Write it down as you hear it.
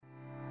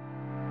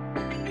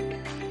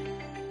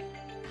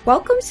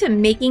Welcome to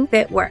Making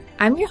Fit Work.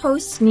 I'm your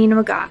host,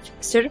 Nina McGough,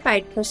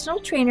 certified personal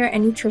trainer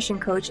and nutrition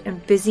coach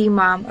and busy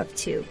mom of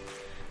two.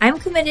 I'm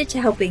committed to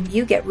helping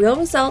you get real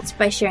results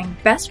by sharing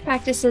best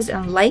practices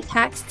and life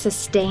hacks to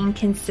staying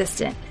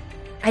consistent.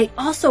 I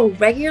also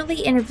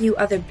regularly interview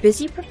other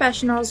busy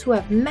professionals who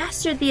have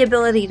mastered the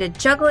ability to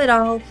juggle it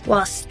all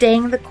while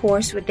staying the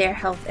course with their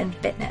health and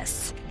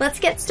fitness.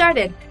 Let's get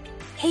started.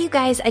 Hey, you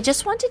guys, I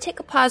just want to take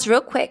a pause real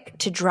quick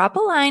to drop a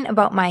line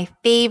about my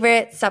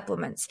favorite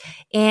supplements,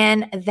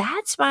 and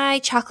that's my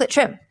chocolate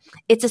trim.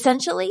 It's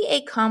essentially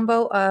a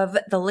combo of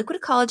the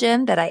liquid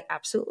collagen that I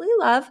absolutely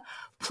love,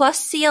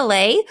 plus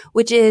CLA,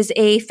 which is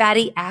a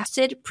fatty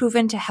acid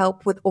proven to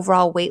help with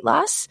overall weight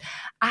loss.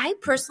 I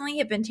personally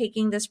have been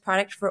taking this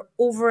product for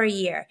over a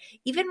year.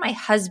 Even my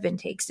husband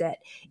takes it.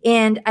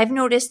 And I've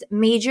noticed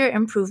major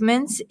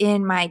improvements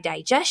in my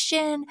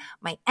digestion,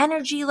 my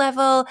energy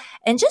level,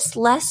 and just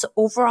less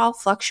overall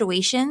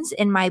fluctuations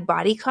in my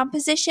body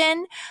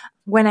composition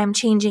when I'm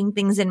changing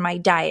things in my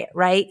diet,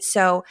 right?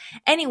 So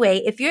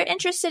anyway, if you're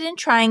interested in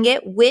trying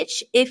it,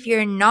 which if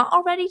you're not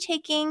already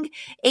taking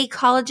a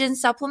collagen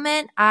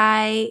supplement,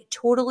 I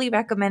totally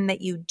recommend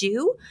that you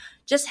do.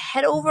 Just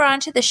head over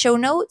onto the show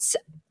notes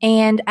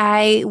and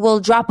I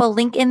will drop a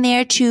link in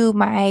there to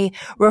my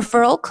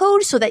referral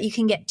code so that you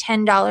can get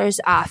 $10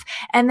 off.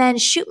 And then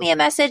shoot me a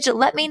message.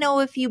 Let me know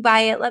if you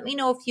buy it. Let me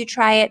know if you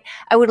try it.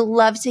 I would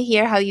love to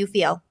hear how you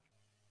feel.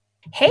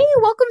 Hey,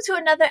 welcome to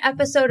another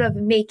episode of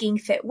Making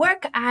Fit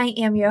Work. I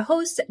am your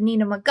host,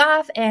 Nina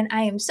McGough, and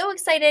I am so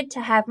excited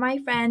to have my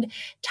friend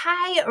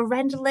Ty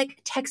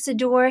Rendlick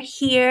Texador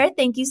here.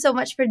 Thank you so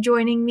much for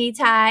joining me,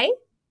 Ty.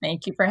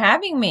 Thank you for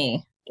having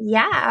me.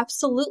 Yeah,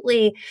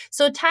 absolutely.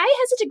 So Ty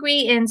has a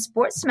degree in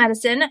sports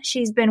medicine.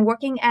 She's been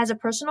working as a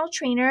personal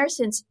trainer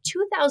since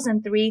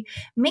 2003,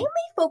 mainly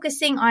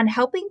focusing on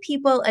helping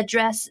people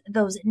address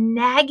those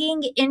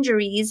nagging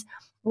injuries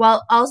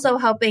while also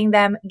helping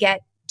them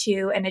get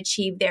to and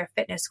achieve their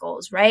fitness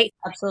goals, right?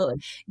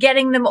 Absolutely.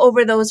 Getting them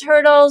over those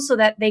hurdles so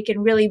that they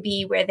can really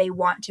be where they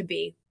want to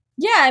be.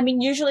 Yeah, I mean,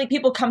 usually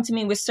people come to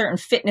me with certain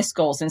fitness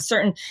goals and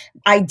certain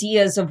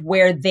ideas of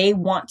where they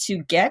want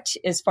to get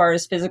as far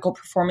as physical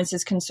performance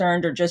is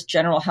concerned or just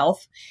general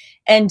health.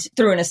 And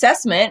through an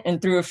assessment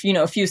and through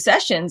a few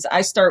sessions,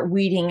 I start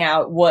weeding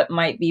out what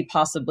might be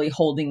possibly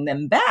holding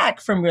them back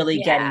from really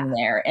getting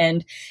there.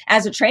 And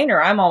as a trainer,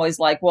 I'm always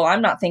like, well,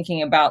 I'm not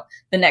thinking about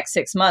the next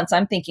 6 months.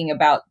 I'm thinking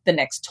about the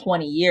next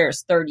 20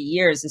 years, 30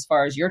 years as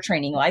far as your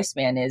training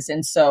lifespan is.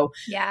 And so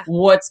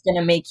what's going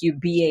to make you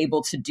be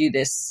able to do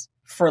this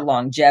for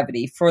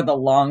longevity, for the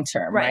long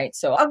term, right?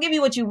 So I'll give you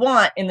what you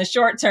want in the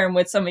short term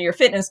with some of your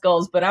fitness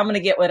goals, but I'm going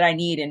to get what I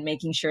need in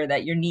making sure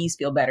that your knees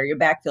feel better, your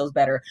back feels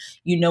better,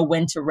 you know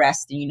when to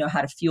rest, and you know how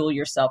to fuel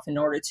yourself in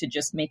order to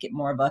just make it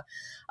more of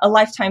a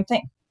lifetime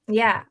thing.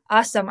 Yeah,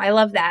 awesome. I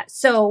love that.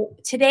 So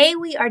today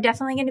we are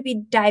definitely going to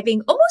be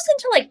diving almost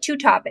into like two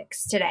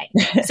topics today.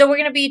 So we're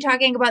going to be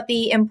talking about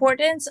the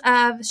importance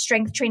of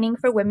strength training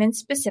for women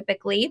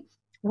specifically,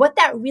 what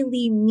that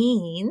really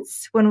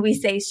means when we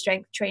say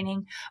strength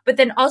training, but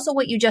then also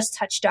what you just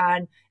touched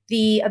on,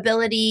 the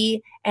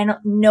ability and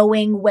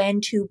knowing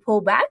when to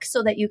pull back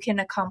so that you can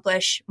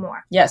accomplish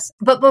more. Yes.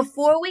 But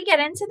before we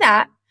get into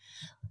that,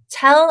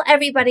 tell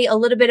everybody a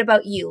little bit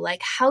about you.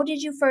 Like, how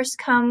did you first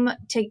come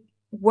to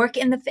work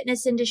in the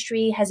fitness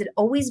industry? Has it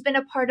always been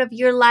a part of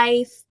your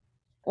life?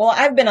 Well,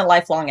 I've been a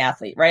lifelong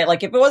athlete, right?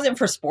 Like if it wasn't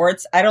for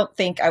sports, I don't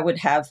think I would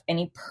have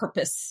any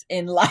purpose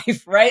in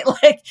life, right?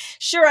 Like,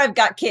 sure, I've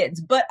got kids,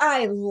 but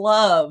I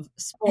love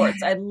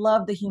sports. I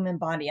love the human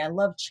body. I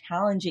love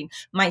challenging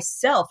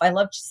myself. I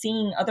love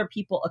seeing other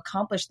people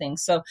accomplish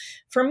things. So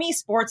for me,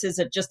 sports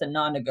is just a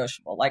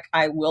non-negotiable. Like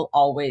I will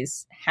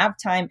always have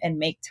time and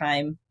make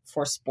time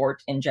for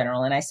sport in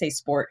general. And I say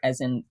sport as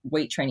in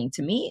weight training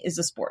to me is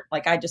a sport.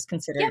 Like I just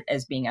consider it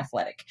as being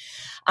athletic.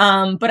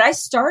 But I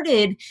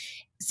started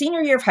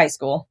senior year of high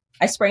school.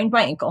 I sprained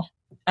my ankle,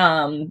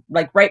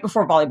 like right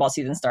before volleyball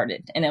season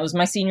started. And it was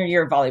my senior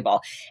year of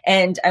volleyball.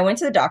 And I went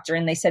to the doctor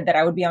and they said that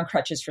I would be on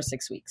crutches for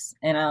 6 weeks.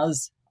 And I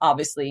was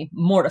obviously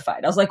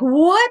mortified. I was like,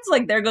 what?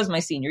 Like there goes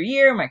my senior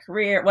year, my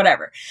career,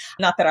 whatever.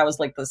 Not that I was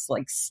like this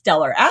like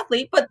stellar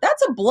athlete, but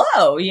that's a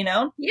blow, you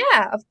know?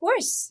 Yeah, of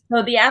course.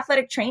 So the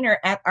athletic trainer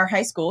at our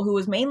high school, who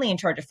was mainly in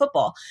charge of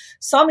football,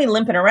 saw me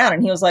limping around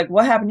and he was like,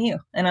 what happened to you?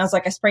 And I was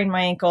like, I sprained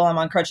my ankle. I'm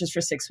on crutches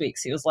for 6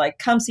 weeks. He was like,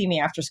 come see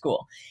me after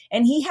school.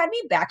 And he had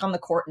me back on the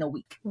court in a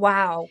week.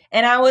 Wow.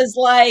 And I was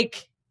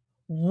like,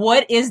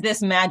 what is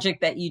this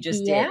magic that you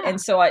just did?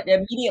 And so I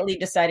immediately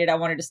decided I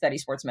wanted to study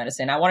sports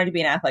medicine. I wanted to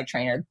be an athletic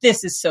trainer.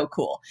 This is so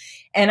cool.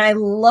 And I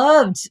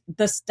loved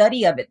the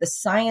study of it, the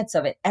science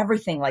of it,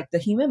 everything. Like the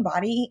human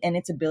body and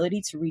its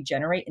ability to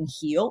regenerate and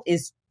heal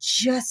is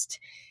just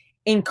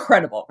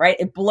incredible, right?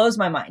 It blows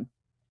my mind.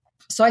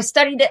 So I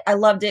studied it. I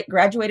loved it,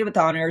 graduated with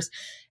honors.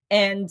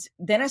 And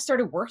then I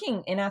started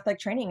working in athletic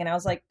training and I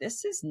was like,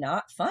 this is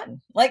not fun.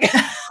 Like, I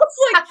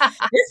was like,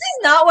 this is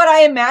not what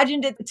I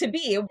imagined it to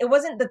be. It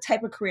wasn't the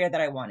type of career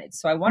that I wanted.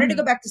 So I wanted to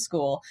go back to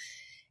school.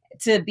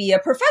 to be a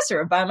professor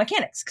of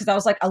biomechanics because I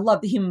was like, I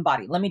love the human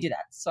body. Let me do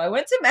that. So I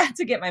went to math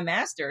to get my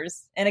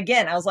master's. And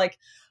again, I was like,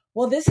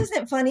 well, this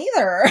isn't fun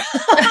either.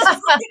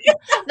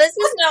 This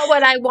is not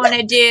what I want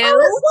to do. I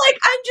was like,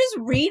 I'm just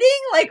reading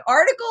like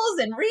articles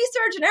and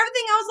research and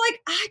everything. I was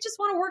like, I just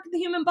want to work with the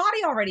human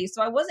body already.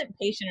 So I wasn't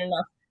patient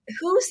enough.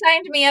 Who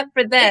signed me up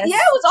for this? Yeah,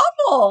 it was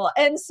awful.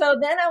 And so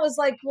then I was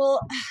like, well,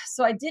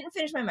 so I didn't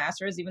finish my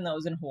master's, even though it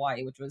was in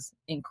Hawaii, which was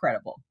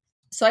incredible.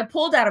 So I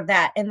pulled out of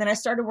that. And then I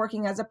started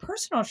working as a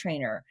personal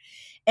trainer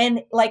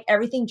and like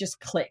everything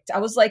just clicked. I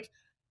was like,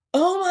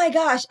 oh my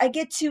gosh, I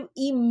get to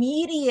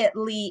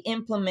immediately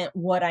implement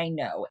what I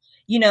know.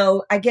 You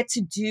know, I get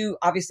to do,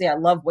 obviously I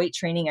love weight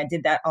training. I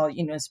did that all,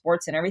 you know, in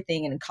sports and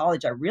everything. And in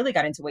college, I really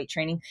got into weight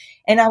training.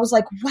 And I was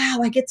like, wow,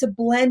 I get to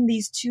blend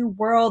these two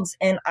worlds.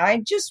 And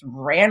I just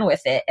ran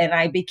with it. And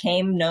I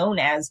became known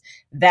as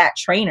that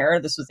trainer.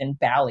 This was in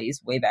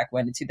Bally's way back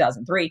when in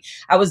 2003.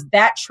 I was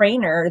that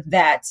trainer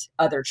that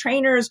other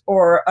trainers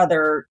or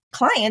other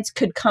clients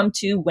could come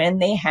to when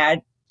they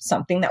had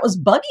something that was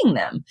bugging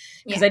them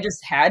because I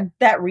just had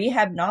that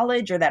rehab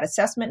knowledge or that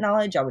assessment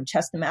knowledge. I would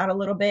test them out a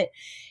little bit.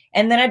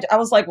 And then I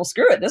was like, well,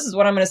 screw it. This is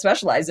what I'm going to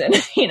specialize in,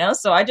 you know?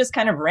 So I just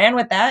kind of ran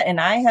with that.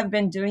 And I have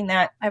been doing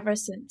that ever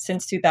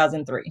since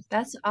 2003.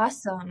 That's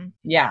awesome.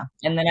 Yeah.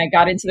 And then I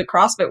got into the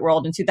CrossFit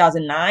world in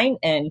 2009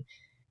 and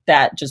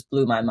that just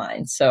blew my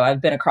mind. So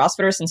I've been a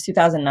CrossFitter since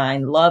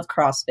 2009, love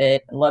CrossFit,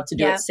 love to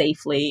do it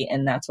safely.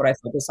 And that's what I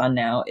focus on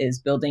now is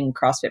building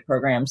CrossFit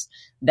programs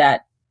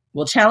that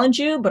will challenge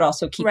you, but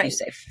also keep you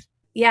safe.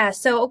 Yeah.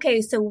 So,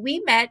 okay. So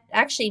we met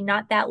actually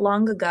not that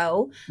long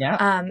ago.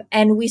 Yeah.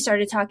 And we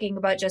started talking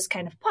about just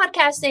kind of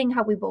podcasting,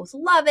 how we both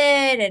love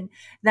it and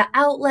the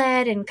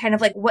outlet and kind of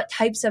like what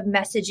types of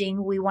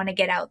messaging we want to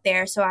get out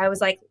there. So I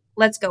was like,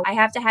 let's go. I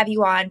have to have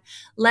you on.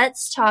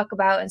 Let's talk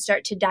about and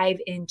start to dive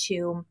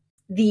into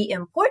the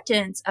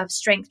importance of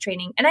strength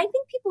training. And I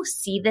think people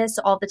see this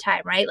all the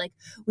time, right? Like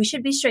we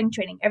should be strength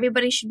training.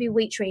 Everybody should be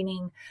weight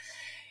training.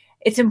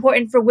 It's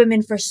important for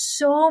women for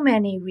so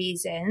many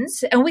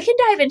reasons. And we can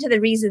dive into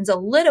the reasons a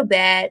little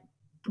bit.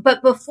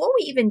 But before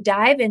we even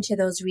dive into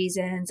those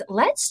reasons,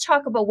 let's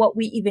talk about what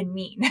we even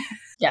mean.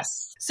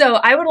 Yes. So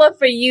I would love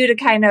for you to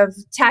kind of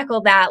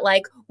tackle that.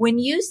 Like when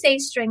you say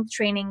strength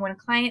training, when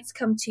clients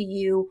come to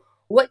you,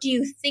 what do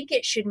you think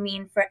it should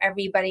mean for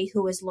everybody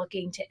who is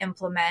looking to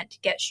implement,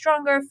 get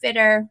stronger,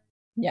 fitter?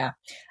 Yeah.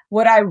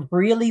 What I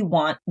really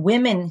want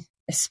women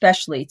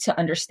especially to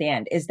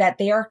understand is that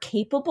they are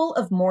capable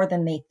of more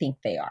than they think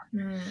they are.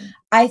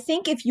 I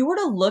think if you were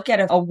to look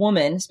at a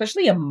woman,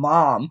 especially a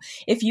mom,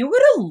 if you were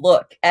to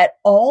look at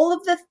all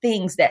of the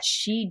things that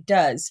she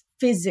does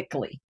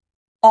physically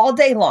all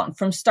day long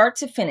from start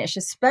to finish,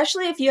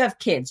 especially if you have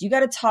kids, you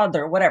got a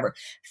toddler, whatever,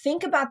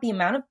 think about the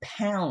amount of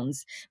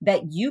pounds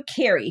that you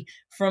carry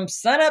from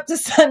sun up to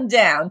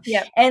sundown.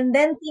 Yep. And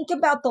then think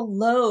about the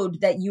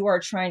load that you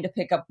are trying to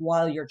pick up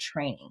while you're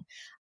training.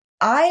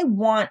 I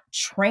want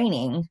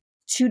training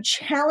to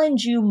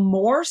challenge you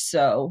more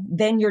so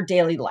than your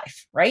daily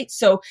life, right?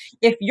 So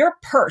if your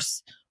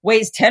purse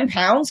weighs 10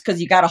 pounds because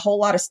you got a whole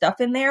lot of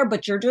stuff in there,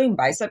 but you're doing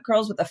bicep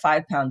curls with a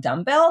 5-pound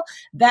dumbbell,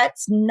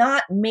 that's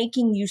not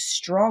making you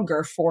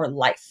stronger for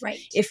life. Right.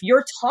 If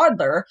your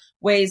toddler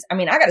weighs,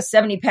 I got a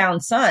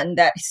 70-pound son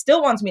that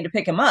still wants me to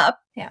pick him up.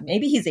 Yeah.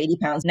 Maybe he's 80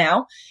 pounds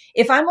now.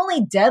 If I'm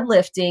only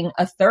deadlifting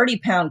a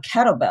 30-pound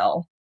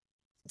kettlebell,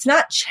 it's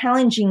not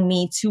challenging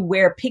me to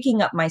where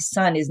picking up my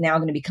son is now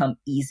going to become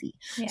easy.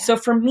 Yeah. So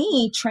for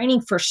me,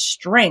 training for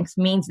strength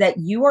means that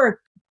you are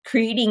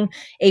creating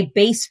a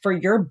base for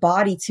your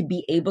body to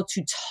be able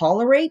to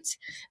tolerate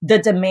the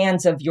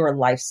demands of your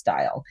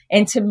lifestyle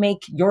and to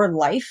make your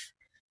life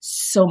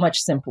so much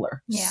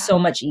simpler, so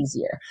much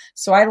easier.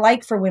 So I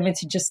like for women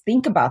to just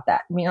think about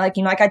that.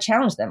 I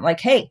challenge them like,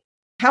 hey,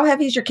 how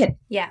heavy is your kid?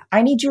 Yeah.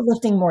 I need you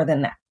lifting more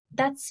than that.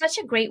 That's such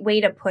a great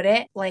way to put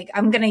it. Like,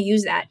 I'm going to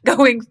use that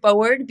going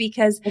forward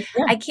because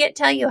I can't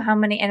tell you how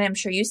many, and I'm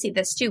sure you see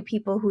this too,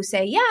 people who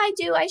say, yeah, I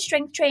do. I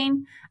strength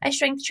train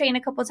a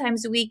couple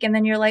times a week. And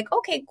then you're like,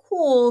 okay,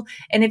 cool.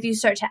 And if you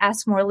start to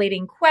ask more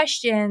leading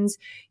questions,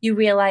 you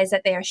realize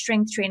that they are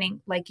strength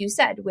training, like you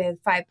said,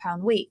 with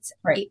 5-pound weights,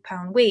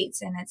 8-pound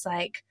weights. And it's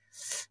like,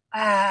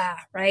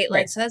 right?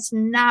 Like, so that's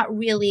not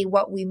really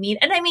what we mean.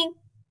 And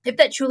if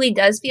that truly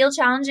does feel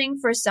challenging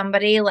for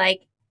somebody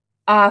like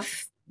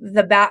off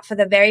the bat for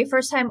the very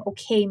first time,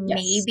 okay,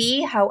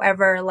 maybe.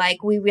 However,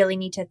 we really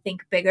need to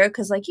think bigger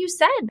because like you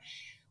said,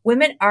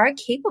 women are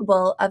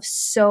capable of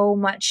so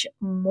much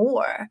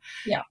more.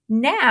 Yeah.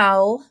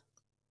 Now,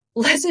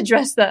 let's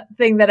address the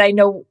thing that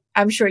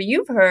I'm sure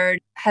you've heard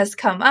has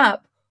come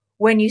up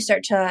when you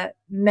start to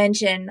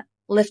mention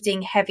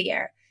lifting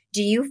heavier.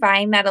 Do you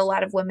find that a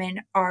lot of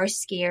women are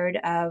scared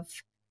of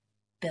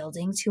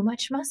building too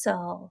much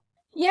muscle?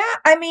 Yeah,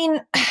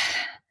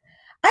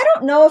 I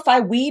don't know if I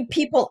weed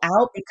people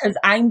out because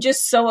I'm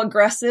just so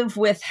aggressive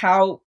with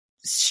how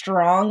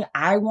strong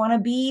I want to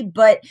be,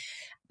 but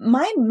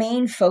my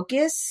main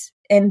focus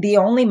And the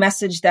only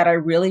message that I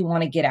really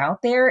want to get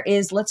out there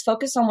is let's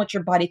focus on what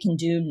your body can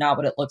do, not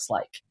what it looks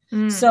like.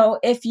 So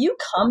if you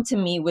come to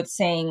me with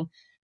saying,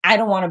 I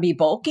don't want to be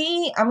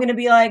bulky, I'm going to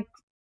be like,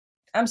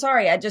 I'm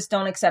sorry, I just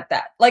don't accept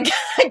that. Like,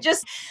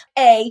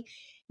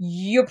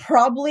 you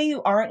probably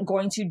aren't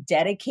going to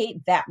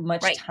dedicate that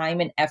much time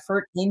and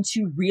effort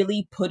into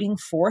really putting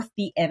forth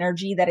the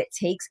energy that it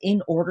takes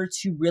in order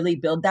to really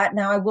build that.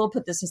 Now, I will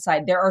put this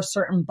aside. There are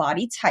certain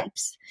body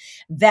types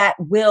that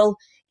will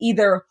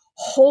either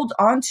hold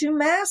on to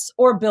mass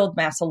or build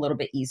mass a little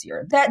bit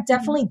easier. That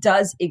definitely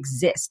does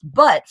exist.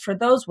 But for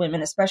those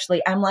women,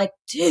 especially, I'm like,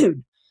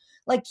 dude,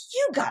 like,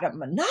 you gotta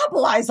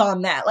monopolize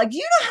on that. Like, you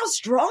know how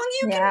strong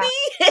you can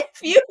be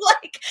if you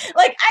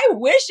like, I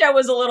wish I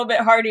was a little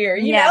bit hardier,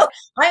 you know?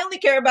 I only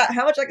care about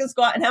how much I can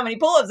squat and how many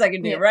pull-ups I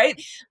can do, right?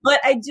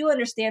 But I do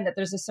understand that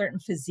there's a certain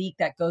physique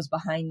that goes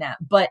behind that.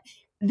 But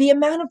the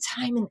amount of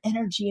time and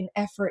energy and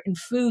effort and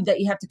food that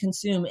you have to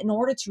consume in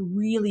order to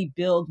really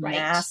build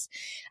mass,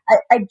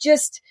 I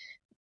just,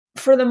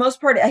 for the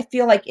most part, I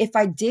feel like if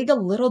I dig a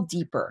little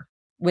deeper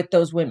with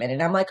those women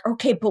and I'm like,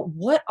 okay, but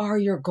what are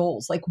your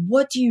goals? Like,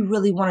 what do you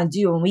really want to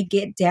do? And we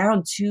get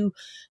down to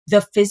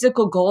the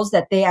physical goals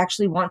that they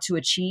actually want to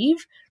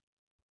achieve,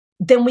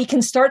 then we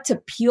can start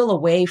to peel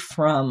away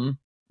from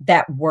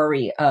that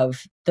worry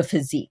of the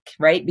physique,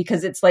 right?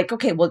 Because it's like,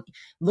 okay, well,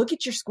 look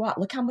at your squat.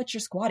 Look how much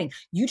you're squatting.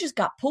 You just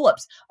got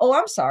pull-ups. Oh,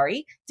 I'm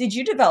sorry. Did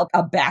you develop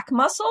a back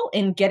muscle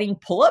in getting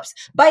pull-ups?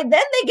 By then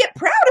they get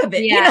proud of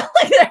it. You know,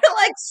 like they're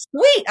like,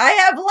 sweet, I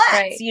have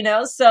lats, you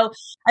know? So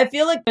I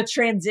feel like the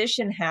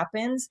transition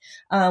happens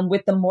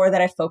with the more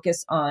that I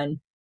focus on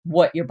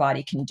what your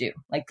body can do.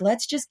 Like,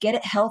 let's just get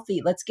it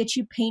healthy. Let's get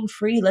you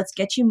pain-free. Let's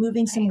get you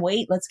moving some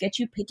weight. Let's get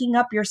you picking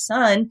up your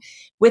son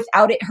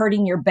without it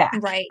hurting your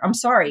back. I'm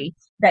sorry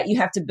that you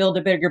have to build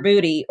a bigger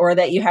booty or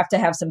that you have to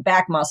have some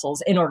back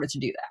muscles in order to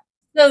do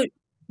that. So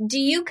do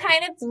you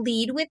kind of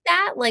lead with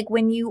that? Like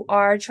when you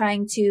are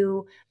trying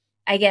to,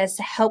 I guess,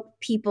 help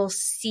people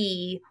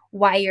see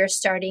why you're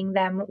starting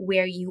them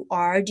where you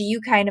are? Do you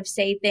kind of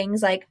say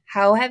things like,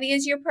 how heavy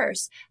is your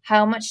purse?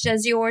 How much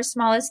does your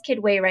smallest kid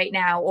weigh right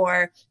now?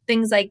 Or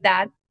things like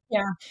that?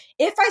 Yeah.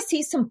 If I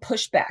see some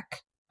pushback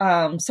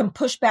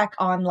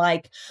on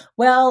like,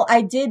 well,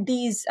 I did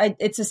these,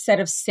 it's a set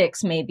of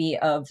 6 maybe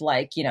of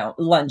like, you know,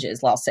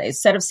 lunges, I'll say,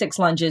 set of 6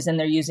 lunges and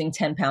they're using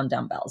 10-pound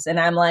dumbbells. And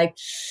I'm like,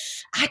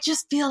 I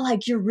just feel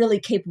like you're really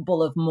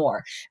capable of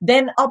more.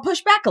 Then I'll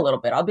push back a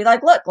little bit. I'll be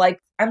like, look, like,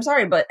 I'm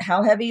sorry, but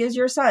how heavy is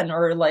your son?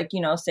 Or like,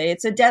 you know, say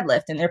it's a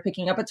deadlift and they're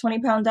picking up a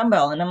 20-pound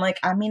dumbbell. And I'm like,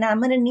 I mean, I'm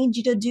going to need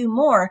you to do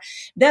more.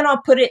 Then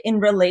I'll put it in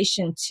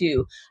relation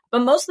to, but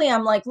mostly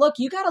I'm like, look,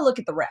 you got to look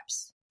at the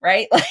reps.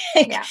 Right?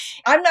 Like,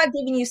 I'm not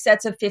giving you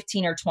sets of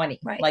 15 or 20,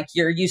 like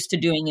you're used to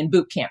doing in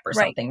boot camp or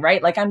something,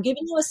 right? Like I'm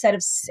giving you a set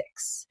of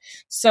 6.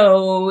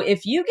 So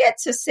if you get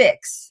to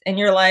 6 and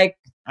you're like,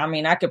 I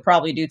mean, I could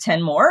probably do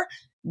 10 more,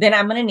 then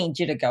I'm going to need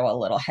you to go a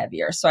little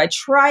heavier. So I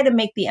try to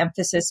make the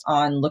emphasis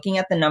on looking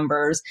at the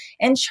numbers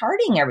and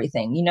charting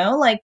everything, you know,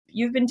 like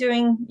you've been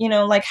doing, you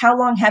know, like how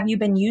long have you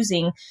been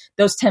using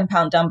those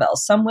 10-pound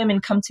dumbbells? Some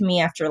women come to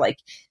me after like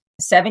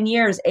 7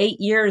 years, 8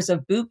 years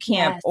of boot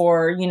camp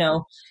or, you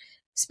know,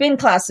 spin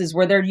classes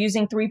where they're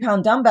using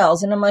 3-pound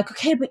dumbbells. And I'm like,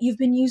 okay, but you've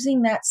been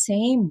using that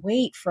same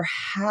weight for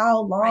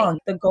how long?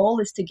 The goal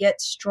is to get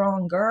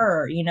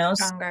stronger, you know?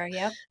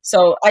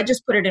 So I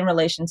just put it in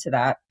relation to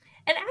that.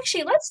 And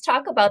actually, let's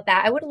talk about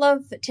that. I would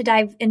love to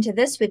dive into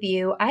this with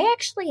you. I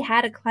actually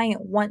had a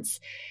client once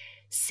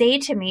say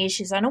to me,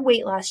 she's on a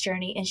weight loss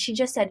journey, and she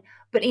just said,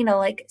 but you know,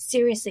 like,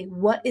 seriously,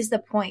 what is the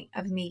point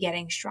of me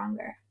getting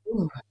stronger?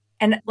 Ooh.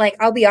 And like,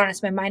 I'll be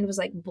honest, my mind was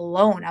like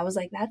blown. I was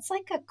like, that's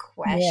like a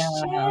question.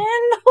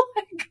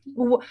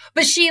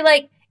 But she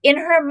like in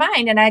her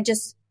mind, and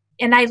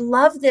I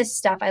love this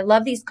stuff. I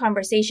love these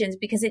conversations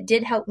because it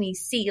did help me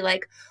see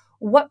like,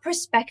 what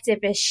perspective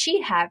is she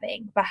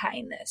having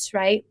behind this,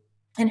 right?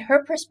 And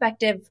her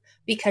perspective,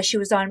 because she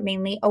was on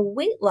mainly a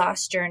weight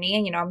loss journey,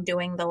 and, you know, I'm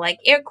doing the like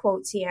air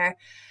quotes here.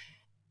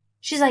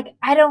 She's like,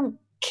 I don't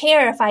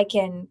care if I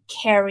can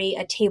carry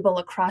a table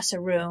across a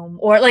room,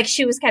 or like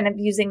she was kind of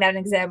using that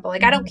example.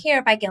 Like, I don't care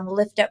if I can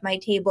lift up my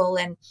table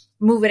and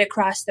move it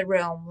across the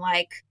room.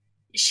 Like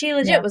she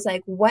legit was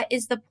like, what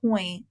is the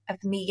point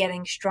of me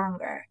getting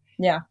stronger?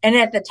 Yeah. And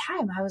at the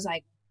time I was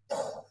like,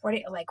 what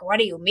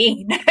do you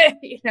mean?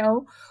 You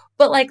know,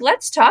 but like,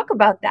 let's talk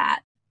about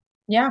that.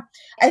 Yeah,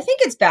 I think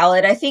it's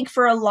valid. I think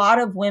for a lot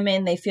of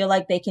women, they feel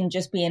like they can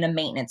just be in a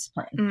maintenance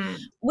plan,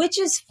 which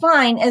is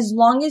fine as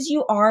long as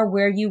you are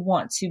where you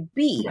want to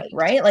be,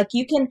 right? Like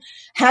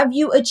have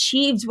you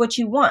achieved what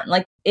you want?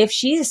 Like if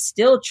she is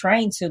still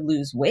trying to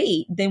lose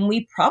weight, then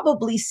we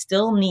probably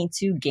still need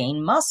to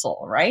gain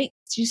muscle, right?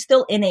 She's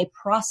still in a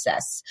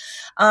process.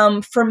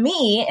 For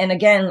me, and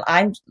again,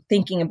 I'm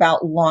thinking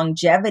about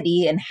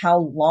longevity and how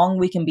long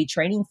we can be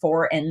training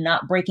for and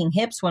not breaking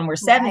hips when we're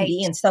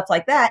 70 and stuff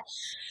like that.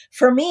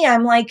 For me,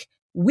 I'm like,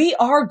 we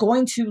are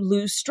going to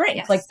lose strength.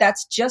 Yes. Like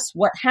that's just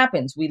what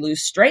happens. We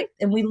lose strength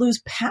and we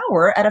lose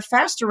power at a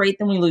faster rate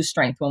than we lose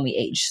strength when we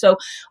age. So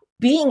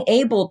being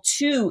able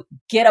to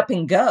get up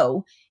and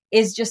go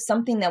is just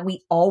something that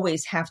we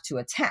always have to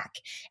attack.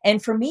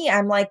 And for me,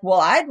 I'm like, well,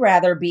 I'd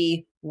rather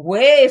be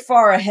way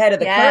far ahead of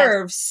the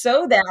curve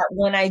so that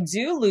when I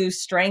do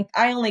lose strength,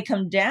 I only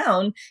come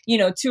down,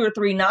 2 or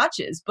 3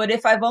 notches. But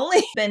if I've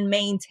only been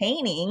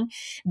maintaining,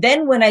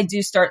 then when I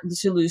do start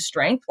to lose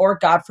strength, or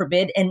God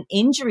forbid, an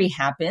injury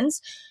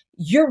happens,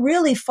 you're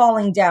really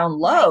falling down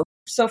low.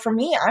 So for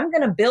me, I'm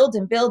going to build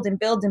and build and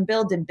build and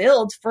build and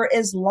build for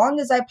as long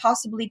as I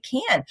possibly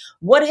can.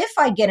 What if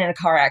I get in a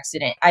car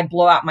accident, I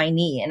blow out my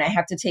knee and I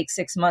have to take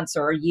 6 months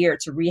or a year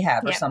to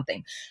rehab or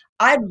something?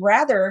 I'd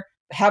rather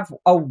have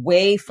a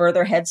way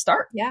further head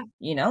start. Yeah.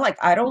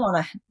 I don't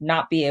want to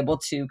not be able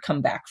to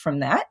come back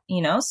from that,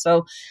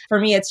 So for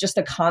me, it's just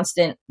a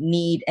constant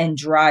need and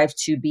drive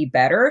to be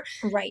better.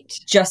 Right.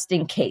 Just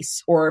in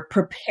case, or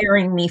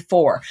preparing me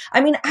for.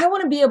 I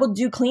want to be able to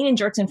do clean and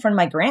jerks in front of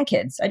my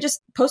grandkids. I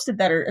just posted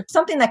that, or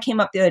something that came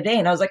up the other day,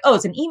 and I was like, oh,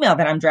 it's an email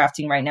that I'm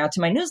drafting right now to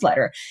my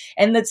newsletter.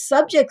 And the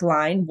subject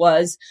line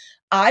was,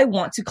 I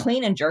want to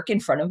clean and jerk in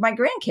front of my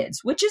grandkids,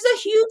 which is a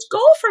huge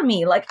goal for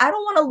me. I don't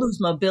want to lose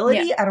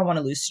mobility. Yeah. I don't want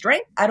to lose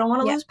strength. I don't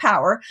want to lose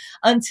power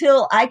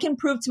until I can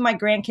prove to my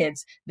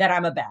grandkids that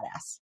I'm a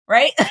badass.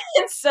 Right.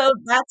 And so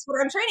that's what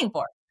I'm training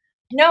for.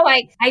 No,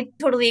 I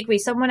totally agree.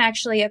 Someone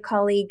actually, a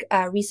colleague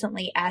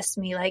recently asked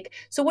me,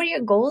 so what are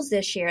your goals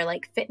this year,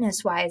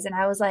 fitness wise? And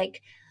I was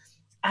like,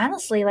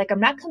 honestly, I'm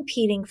not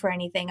competing for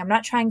anything. I'm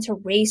not trying to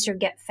race or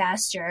get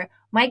faster.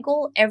 My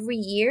goal every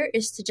year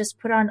is to just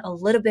put on a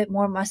little bit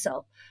more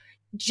muscle,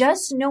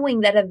 just knowing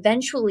that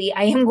eventually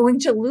I am going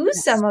to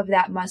lose some of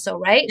that muscle,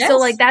 right? Yes.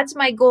 So that's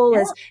my goal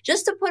is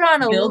just to put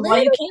on a little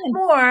bit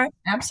more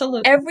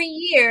every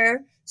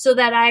year, so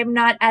that I'm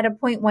not at a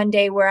point one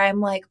day where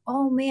I'm like,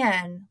 oh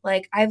man,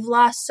 I've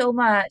lost so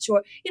much,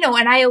 or,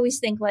 and I always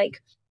think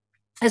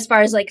as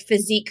far as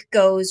physique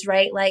goes,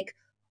 right?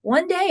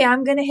 One day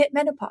I'm going to hit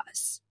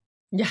menopause.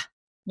 Yeah.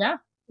 Yeah.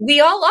 We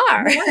all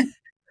are.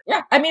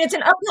 Yeah. It's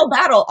an uphill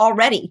battle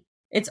already.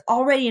 It's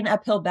already an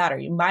uphill battle.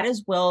 You might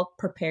as well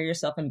prepare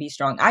yourself and be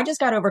strong. I just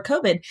got over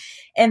COVID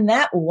and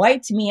that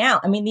wiped me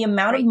out. The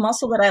amount of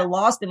muscle that I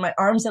lost in my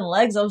arms and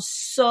legs, I was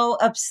so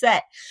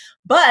upset,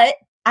 but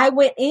I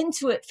went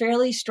into it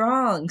fairly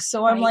strong.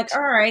 So I'm like,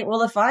 all right,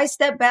 well, if I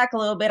step back a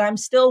little bit, I'm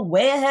still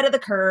way ahead of the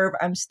curve.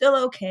 I'm still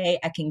okay.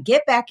 I can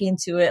get back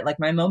into it.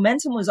 My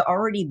momentum was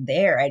already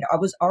there. I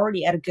was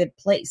already at a good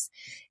place.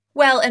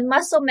 Well, and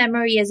muscle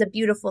memory is a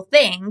beautiful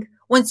thing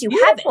once you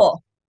have it.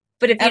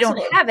 But if you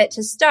don't have it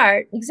to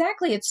start.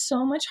 Exactly. It's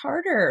so much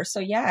harder. So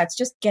yeah, it's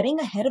just getting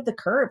ahead of the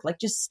curve.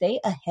 Just stay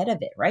ahead of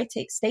it, right?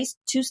 Stay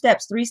 2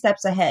 steps, 3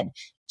 steps ahead,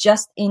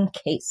 just in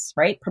case,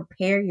 right?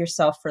 Prepare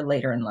yourself for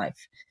later in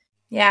life.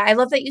 Yeah, I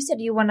love that you said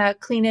you want to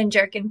clean and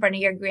jerk in front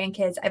of your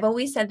grandkids. I've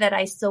always said that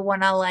I still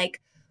want to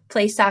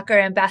play soccer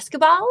and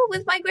basketball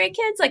with my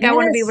grandkids. I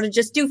want to be able to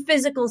just do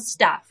physical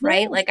stuff,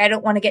 right? I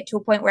don't want to get to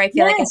a point where I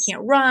feel like I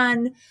can't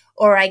run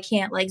or I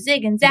can't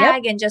zig and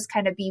zag and just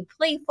kind of be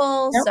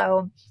playful.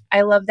 So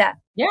I love that.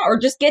 Yeah. Or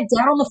just get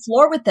down on the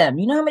floor with them.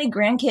 You know how many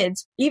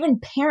grandkids, even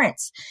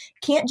parents,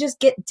 can't just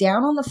get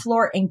down on the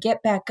floor and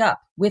get back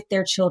up with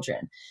their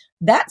children.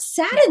 That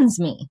saddens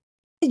me.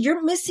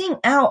 You're missing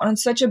out on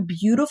such a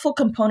beautiful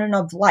component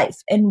of life.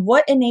 And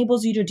what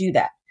enables you to do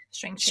that?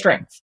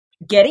 Strength.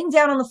 Getting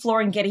down on the floor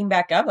and getting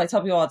back up. I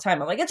tell people all the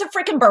time, I'm like, it's a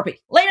freaking burpee.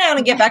 Lay down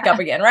and get back up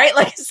again, right?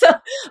 But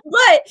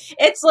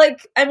it's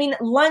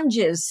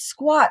lunges,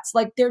 squats,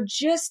 they're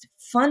just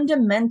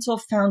fundamental,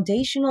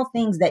 foundational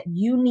things that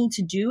you need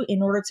to do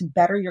in order to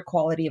better your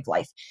quality of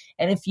life.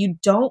 And if you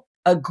don't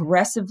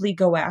aggressively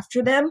go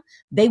after them,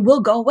 they will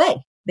go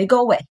away. They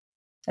go away.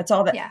 That's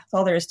all that's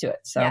all there is to it.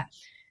 So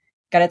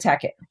got to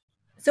attack it.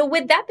 So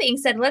with that being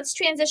said, let's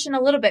transition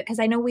a little bit, because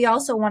I know we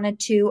also wanted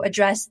to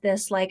address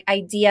this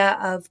idea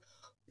of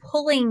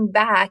pulling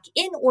back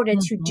in order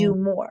to do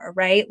more,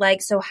 right?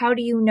 So how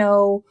do you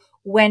know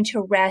when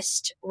to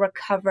rest,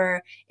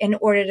 recover in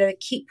order to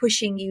keep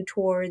pushing you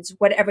towards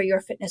whatever your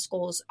fitness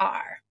goals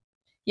are?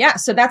 Yeah.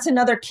 So that's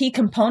another key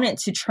component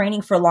to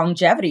training for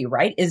longevity,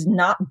 right? Is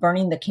not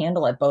burning the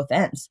candle at both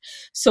ends.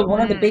 So one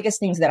of the biggest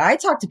things that I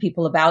talk to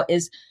people about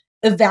is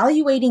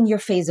evaluating your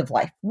phase of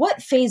life.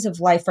 What phase of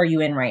life are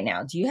you in right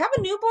now? Do you have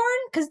a newborn?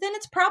 Because then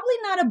it's probably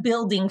not a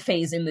building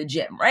phase in the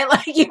gym, right?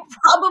 You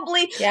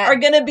probably are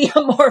going to be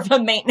more of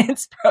a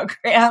maintenance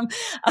program.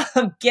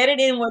 Get it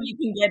in where you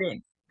can get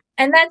in.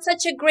 And that's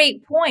such a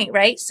great point,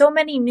 right? So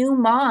many new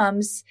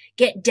moms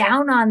get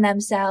down on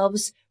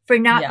themselves for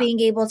not being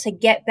able to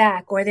get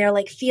back, or they're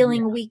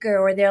feeling weaker,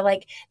 or they're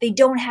they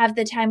don't have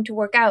the time to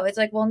work out. It's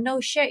well,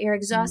 no shit, you're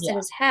exhausted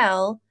as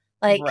hell.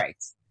 Right.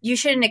 You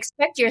shouldn't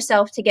expect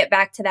yourself to get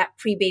back to that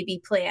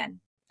pre-baby plan.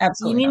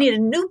 Absolutely. You need a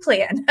new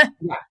plan.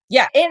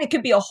 Yeah. And it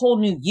could be a whole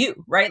new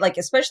you, right? Like,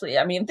 especially,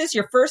 I mean, if this is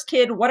your first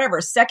kid, whatever,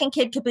 second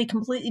kid could be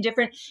completely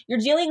different. You're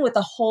dealing with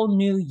a whole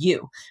new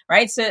you,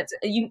 right? So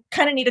you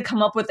kind of need to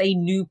come up with a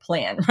new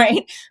plan,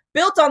 right?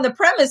 Built on the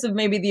premise of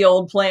maybe the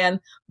old plan,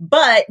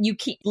 but you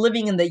keep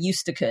living in the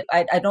used to could.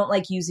 I don't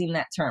like using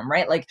that term,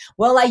 right? Like,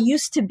 well, I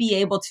used to be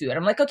able to. And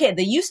I'm like, okay,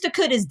 the used to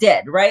could is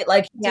dead, right?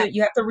 Like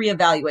you have to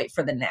reevaluate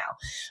for the now.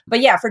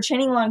 But yeah, for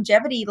training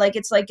longevity, like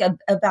it's like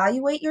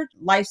evaluate your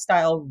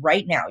lifestyle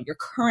right now, your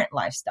current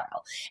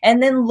lifestyle,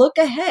 and then look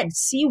ahead,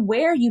 see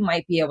where you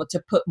might be able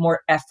to put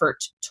more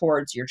effort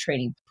towards your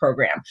training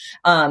program,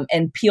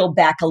 and peel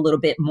back a little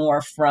bit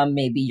more from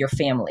maybe your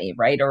family,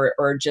 right?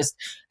 Or just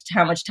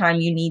how much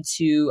time you need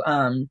to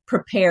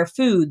prepare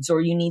foods,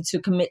 or you need to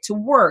commit to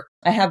work.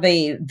 I have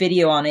a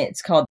video on it.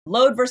 It's called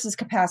Load versus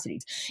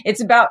Capacities.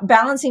 It's about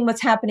balancing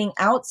what's happening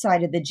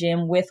outside of the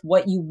gym with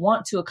what you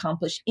want to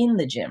accomplish in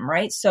the gym,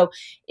 right? So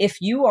if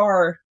you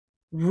are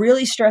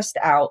really stressed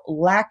out,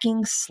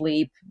 lacking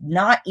sleep,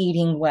 not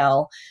eating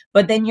well,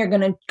 but then you're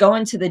going to go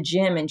into the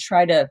gym and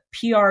try to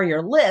PR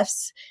your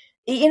lifts,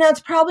 it's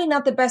probably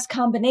not the best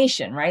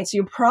combination, right? So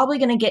you're probably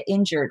going to get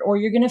injured, or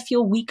you're going to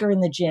feel weaker in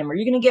the gym, or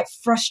you're going to get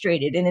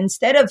frustrated. And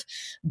instead of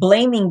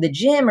blaming the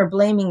gym or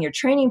blaming your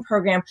training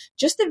program,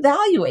 just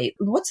evaluate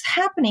what's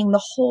happening,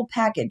 the whole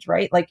package,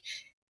 right? Like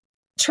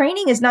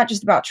training is not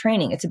just about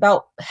training. It's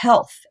about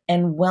health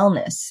and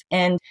wellness.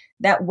 And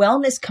that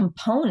wellness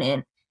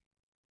component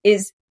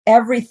is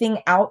everything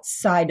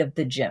outside of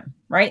the gym,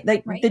 right?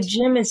 Like the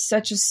gym is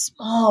such a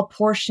small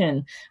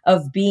portion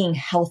of being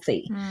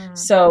healthy.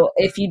 So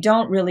if you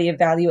don't really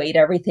evaluate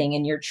everything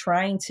and you're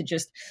trying to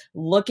just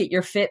look at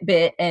your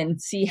Fitbit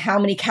and see how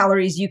many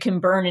calories you can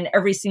burn in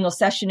every single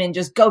session and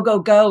just go,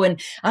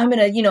 and I'm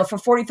going to, for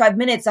 45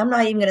 minutes, I'm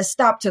not even going to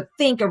stop to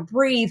think or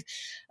breathe.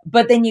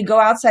 But then you go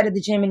outside of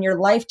the gym and your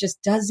life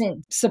just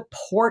doesn't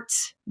support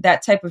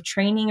that type of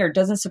training or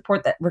doesn't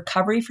support that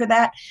recovery for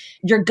that.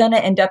 You're going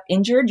to end up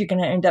injured. You're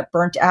going to end up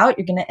burnt out.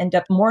 You're going to end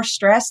up more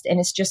stressed, and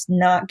it's just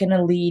not going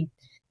to lead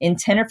in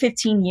 10 or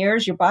 15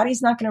 years. Your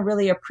body's not going to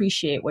really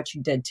appreciate what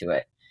you did to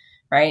it.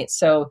 Right.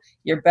 So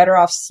you're better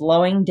off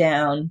slowing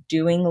down,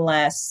 doing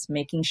less,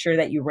 making sure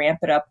that you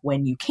ramp it up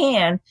when you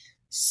can,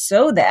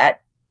 so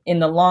that in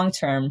the long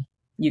term,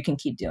 you can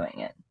keep doing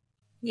it.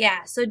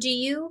 Yeah. So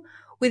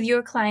with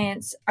your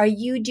clients, are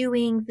you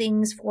doing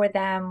things for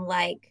them?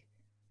 Like,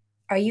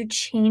 are you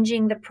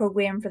changing the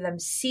program for them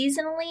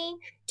seasonally?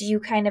 Do you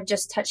kind of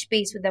just touch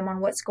base with them on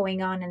what's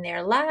going on in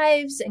their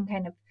lives and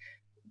kind of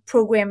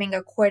programming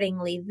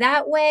accordingly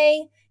that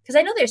way? Because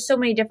I know there's so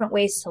many different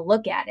ways to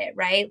look at it,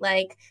 right?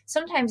 Like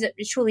sometimes it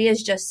truly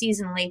is just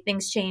seasonally.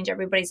 Things change.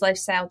 Everybody's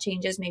lifestyle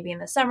changes maybe in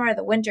the summer,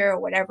 the winter, or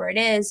whatever it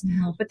is.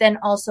 Mm-hmm. But then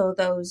also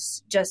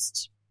those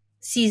just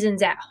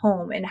seasons at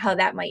home and how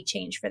that might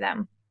change for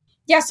them.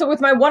 Yeah. So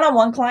with my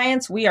one-on-one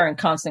clients, we are in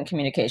constant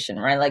communication,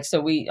 right? Like, so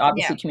we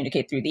obviously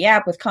communicate through the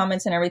app with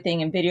comments and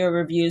everything and video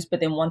reviews, but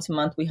then once a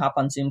month we hop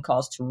on Zoom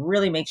calls to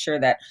really make sure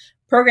that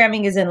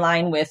programming is in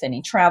line with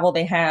any travel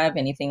they have,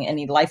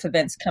 any life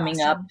events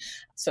coming up.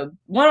 So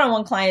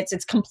one-on-one clients,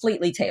 it's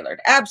completely tailored.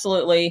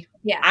 Absolutely.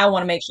 Yeah. I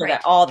want to make sure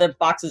that all the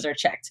boxes are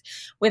checked.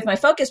 With my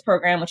focus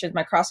program, which is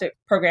my CrossFit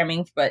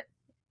programming, but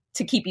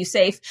to keep you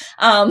safe,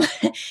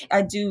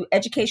 I do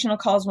educational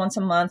calls once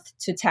a month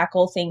to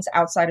tackle things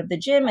outside of the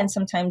gym and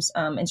sometimes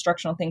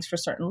instructional things for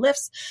certain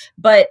lifts.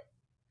 But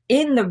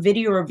in the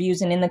video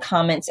reviews and in the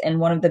comments, and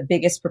one of the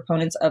biggest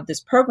proponents of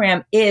this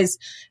program is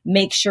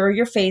make sure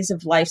your phase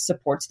of life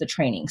supports the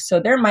training.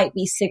 So there might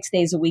be 6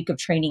 days a week of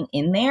training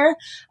in there,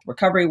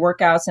 recovery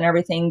workouts and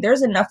everything.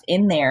 There's enough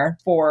in there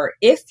for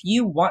if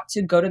you want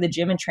to go to the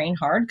gym and train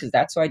hard, because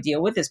that's what I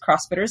deal with is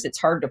CrossFitters. It's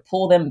hard to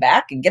pull them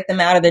back and get them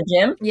out of the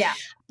gym. Yeah.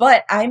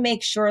 But I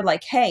make sure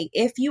like, hey,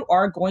 if you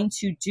are going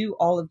to do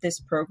all of this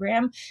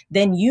program,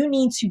 then you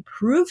need to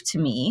prove to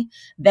me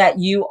that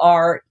you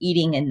are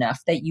eating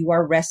enough, that you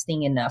are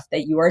resting enough,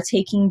 that you are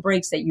taking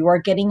breaks, that you are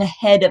getting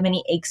ahead of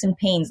any aches and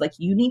pains. Like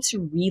you need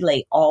to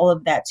relay all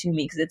of that to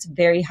me because it's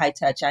very high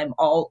touch. I'm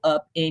all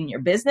up in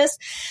your business.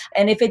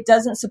 And if it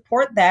doesn't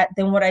support that,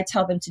 then what I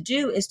tell them to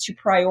do is to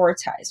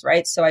prioritize,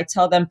 right? So I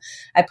tell them,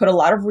 I put a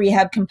lot of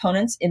rehab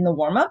components in the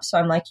warm up. So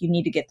I'm like, you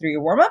need to get through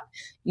your warm up.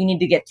 You need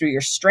to get through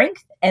your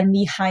strength. And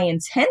the high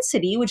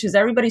intensity, which is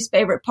everybody's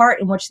favorite part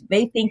and which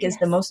they think is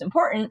the most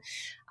important,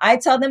 I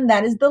tell them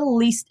that is the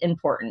least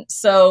important.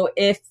 So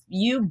if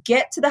you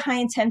get to the high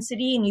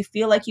intensity and you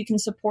feel like you can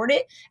support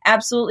it,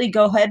 absolutely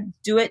go ahead,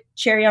 do it,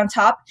 cherry on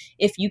top.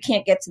 If you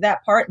can't get to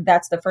that part,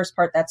 that's the first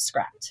part that's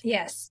scrapped.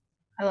 Yes,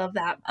 I love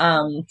that.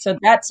 So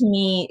that to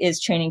me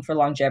is training for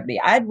longevity.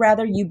 I'd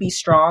rather you be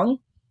strong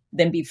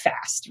than be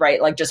fast,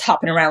 right? Like just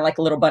hopping around like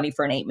a little bunny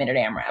for an 8-minute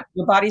AMRAP.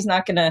 Your body's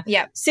not going to,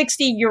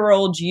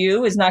 60-year-old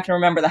you is not going to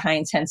remember the high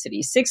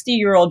intensity.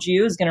 60-year-old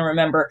you is going to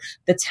remember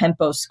the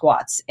tempo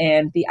squats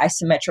and the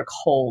isometric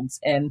holds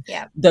and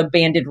the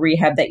banded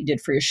rehab that you did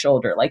for your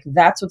shoulder. Like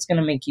that's what's going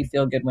to make you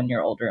feel good when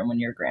you're older and when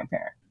you're a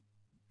grandparent.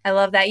 I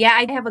love that. Yeah,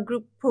 I have a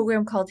group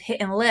program called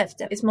Hit and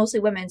Lift. It's mostly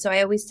women. So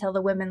I always tell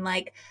the women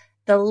like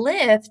the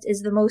lift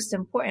is the most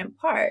important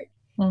part.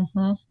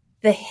 Mm-hmm.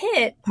 the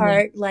HIIT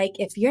part, like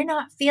if you're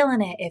not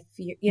feeling it, if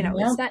you know,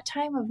 it's that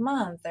time of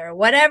month or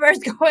whatever's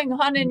going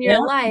on in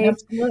your life,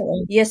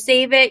 absolutely. You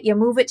save it, you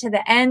move it to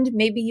the end.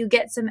 Maybe you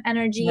get some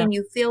energy and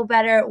you feel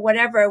better,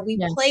 whatever. We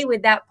play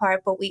with that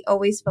part, but we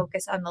always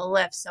focus on the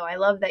lift. So I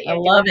love that you're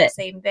doing the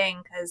same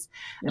thing because,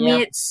 I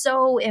mean, it's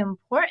so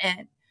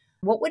important.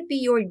 What would be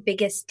your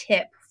biggest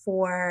tip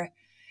for,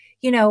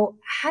 you know,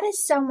 how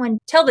does someone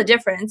tell the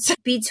difference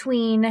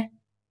between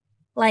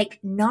like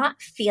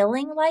not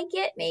feeling like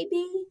it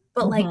maybe,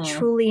 but like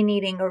truly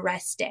needing a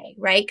rest day,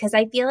 right? Because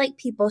I feel like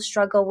people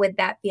struggle with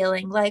that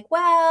feeling like,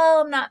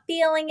 well, I'm not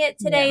feeling it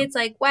today. It's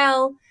like,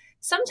 well,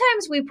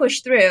 sometimes we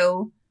push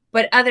through,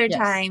 but other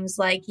times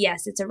like,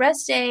 yes, it's a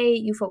rest day.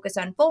 You focus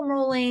on foam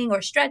rolling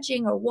or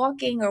stretching or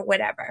walking or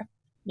whatever.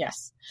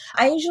 Yes.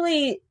 I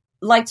usually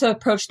like to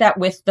approach that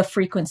with the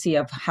frequency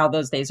of how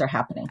those days are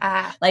happening.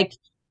 Like,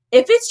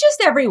 if it's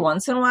just every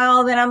once in a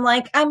while, then I'm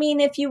like, I mean,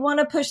 if you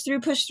want to push through,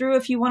 push through.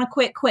 If you want to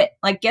quit, quit.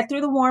 Like, get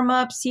through the warm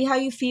up, see how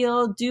you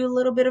feel, do a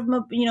little bit of,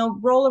 you know,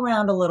 roll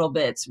around a little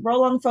bit,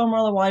 roll on the foam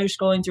roller while you're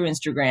scrolling through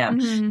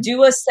Instagram,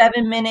 do a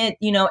 7-minute,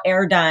 you know,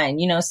 Airdyne,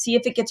 you know, see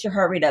if it gets your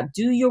heart rate up,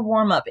 do your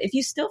warm up. If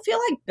you still feel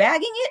like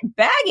bagging it,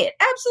 bag it.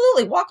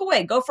 Absolutely. Walk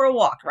away, go for a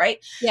walk,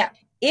 right? Yeah.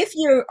 If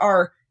you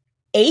are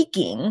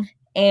aching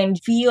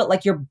and feel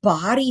like your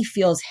body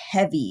feels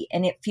heavy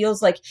and it feels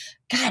like,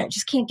 God, I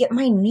just can't get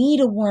my knee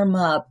to warm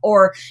up,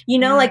 or, you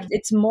know, like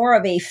it's more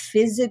of a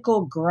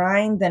physical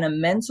grind than a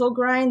mental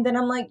grind, then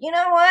I'm like, you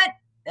know what?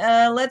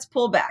 Let's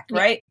pull back.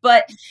 Right.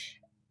 But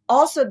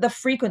also the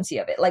frequency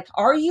of it. Like,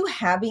 are you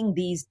having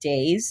these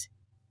days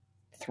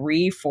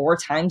 3-4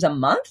 times a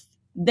month?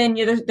 Then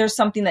there's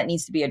something that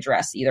needs to be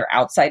addressed either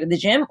outside of the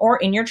gym or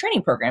in your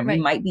training program.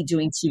 You might be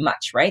doing too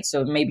much, right?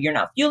 So maybe you're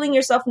not fueling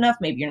yourself enough.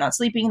 Maybe you're not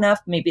sleeping enough.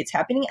 Maybe it's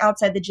happening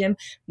outside the gym.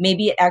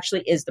 Maybe it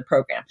actually is the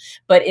program.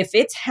 But if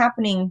it's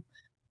happening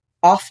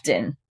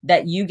often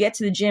that you get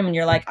to the gym and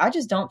you're like, I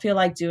just don't feel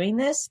like doing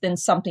this, then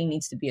something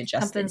needs to be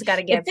adjusted. Something's got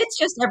to give. If it's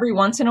just every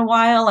once in a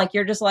while, like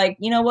you're just like,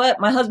 you know what?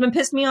 My husband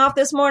pissed me off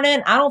this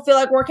morning. I don't feel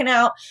like working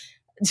out.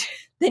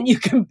 Then you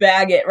can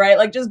bag it, right?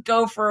 Like, just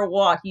go for a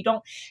walk. You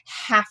don't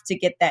have to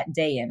get that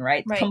day in,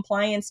 right?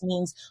 Compliance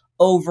means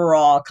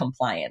overall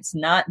compliance,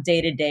 not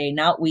day to day,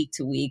 not week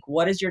to week.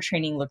 What does your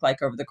training look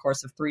like over the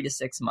course of 3 to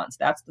 6 months?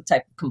 That's the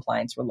type of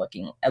compliance we're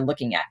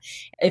looking at.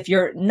 If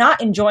you're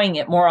not enjoying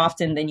it more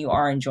often than you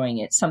are enjoying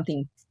it,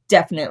 something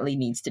definitely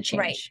needs to change.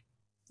 Right.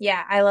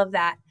 Yeah, I love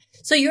that.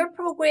 So your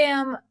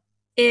program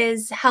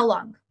is how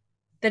long?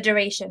 The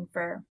duration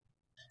for?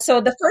 So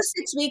the first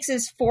 6 weeks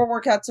is 4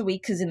 workouts a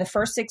week, because in the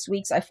first 6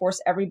 weeks, I force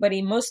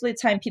everybody. Most of the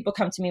time, people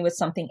come to me with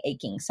something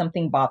aching,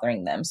 something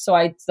bothering them. So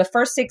the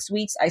first 6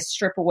 weeks, I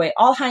strip away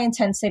all high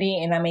intensity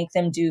and I make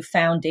them do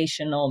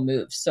foundational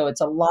moves. So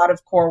it's a lot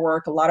of core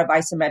work, a lot of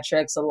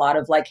isometrics, a lot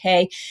of like,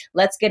 hey,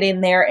 let's get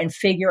in there and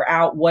figure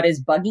out what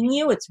is bugging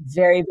you. It's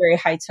very, very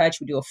high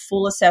touch. We do a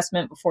full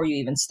assessment before you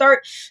even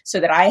start, so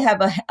that I have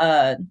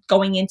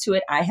going into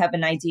it, I have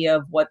an idea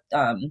of what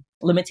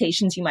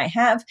limitations you might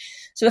have.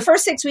 So the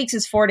first 6 weeks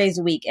is 4 days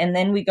a week. And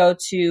then we go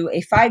to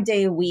a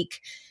 5-day a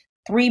week,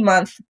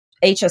 3-month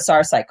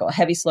HSR cycle,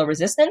 heavy slow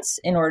resistance,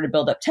 in order to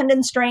build up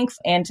tendon strength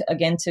and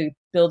again, to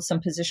build some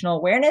positional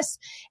awareness.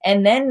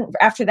 And then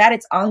after that,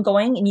 it's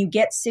ongoing and you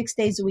get 6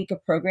 days a week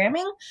of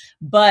programming.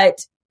 But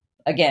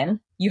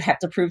again, you have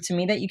to prove to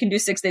me that you can do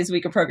 6 days a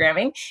week of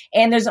programming.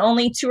 And there's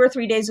only 2 or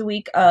 3 days a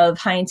week of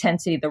high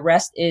intensity. The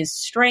rest is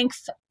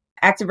strength,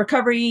 active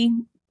recovery,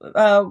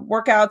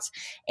 workouts,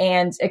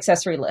 and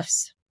accessory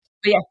lifts.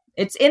 But yeah,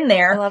 it's in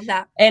there. I love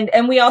that.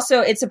 And we also,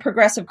 it's a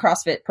progressive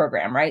CrossFit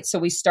program, right? So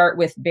we start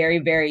with very,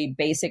 very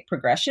basic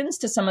progressions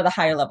to some of the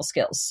higher level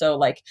skills. So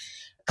like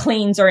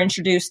cleans are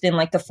introduced in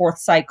like the 4th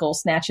cycle,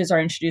 snatches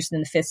are introduced in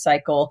the 5th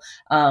cycle.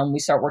 We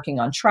start working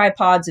on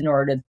tripods in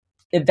order to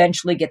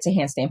eventually get to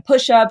handstand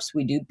push-ups.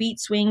 We do beat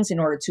swings in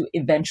order to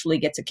eventually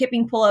get to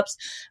kipping pull-ups.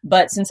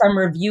 But since I'm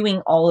reviewing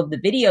all of the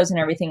videos and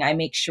everything, I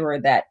make sure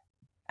that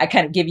I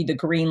kind of give you the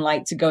green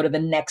light to go to the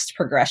next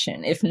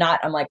progression. If not,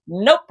 I'm like,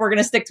 nope, we're going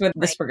to stick with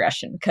this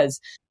progression. Because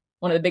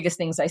one of the biggest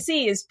things I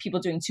see is people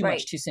doing too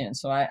much too soon.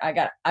 So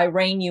I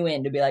rein you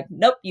in to be like,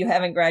 nope, you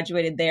haven't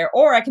graduated there.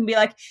 Or I can be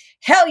like,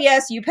 hell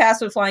yes, you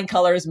passed with flying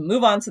colors,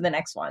 move on to the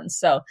next one.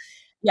 So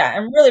yeah,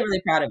 I'm really,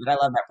 really proud of it. I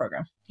love that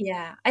program.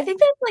 Yeah. I think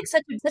that's like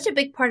such a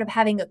big part of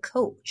having a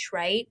coach,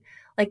 right?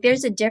 Like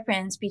there's a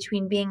difference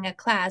between being a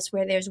class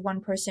where there's one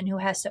person who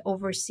has to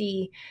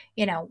oversee,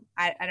 you know,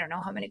 I don't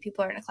know how many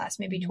people are in a class,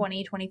 maybe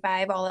 20,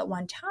 25 all at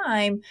one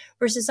time,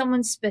 versus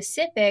someone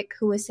specific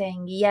who is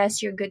saying,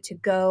 yes, you're good to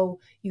go.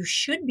 You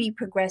should be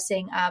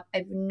progressing up.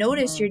 I've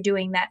noticed you're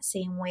doing that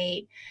same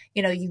weight.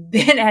 You know, you've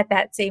been at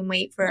that same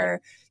weight for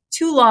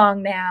too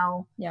long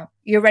now. Yeah.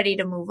 You're ready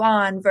to move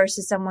on,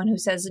 versus someone who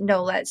says,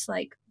 no, let's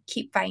like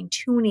keep fine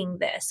tuning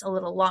this a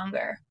little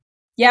longer.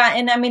 Yeah.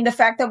 And I mean, the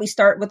fact that we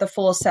start with a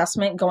full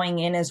assessment going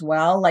in as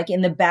well, like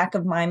in the back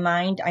of my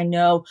mind, I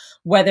know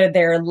whether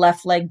they're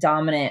left leg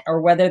dominant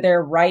or whether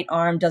their right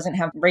arm doesn't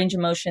have range of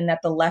motion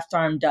that the left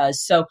arm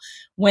does. So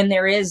when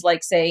there is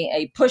like, say,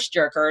 a push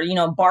jerk or,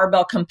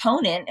 barbell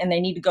component and they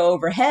need to go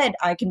overhead,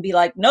 I can be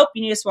like, nope,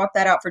 you need to swap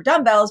that out for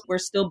dumbbells. We're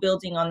still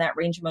building on that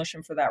range of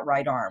motion for that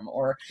right arm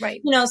or,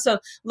 right. So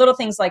little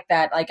things like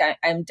that. Like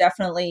I'm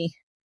definitely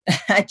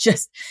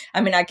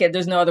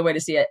there's no other way to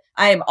see it.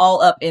 I am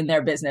all up in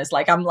their business.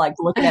 Like I'm like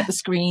looking at the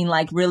screen,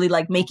 like really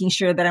like making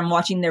sure that I'm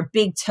watching their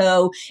big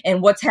toe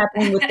and what's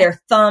happening with their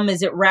thumb.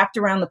 Is it wrapped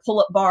around the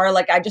pull-up bar?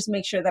 Like I just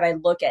make sure that I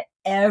look at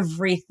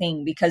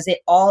everything because it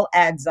all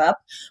adds up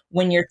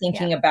when you're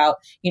thinking about,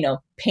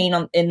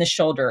 pain in the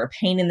shoulder or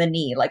pain in the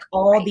knee, like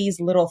all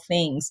these little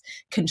things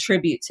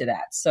contribute to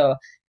that. So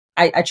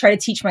I try to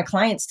teach my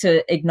clients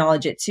to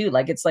acknowledge it too.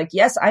 Like, it's like,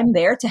 yes, I'm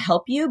there to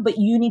help you, but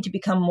you need to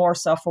become more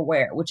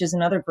self-aware, which is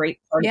another great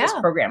part of this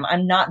program.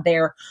 I'm not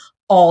there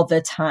all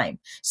the time.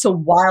 So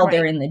while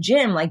they're in the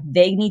gym, like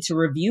they need to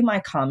review my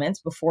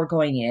comments before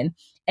going in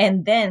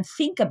and then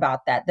think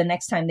about that the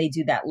next time they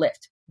do that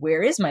lift.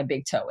 Where is my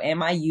big toe?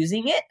 Am I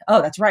using it?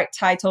 Oh, that's right.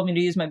 Ty told me to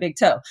use my big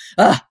toe.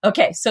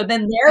 Okay. So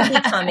then they're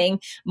becoming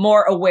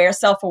more aware,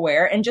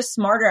 self-aware, and just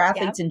smarter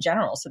athletes in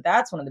general. So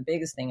that's one of the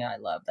biggest things I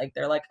love. Like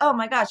they're like, oh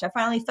my gosh, I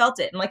finally felt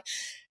it. I'm like,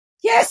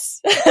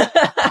 yes,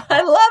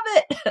 I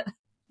love it.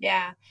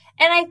 Yeah.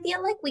 And I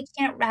feel like we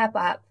can't wrap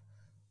up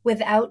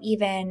without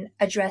even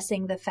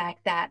addressing the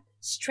fact that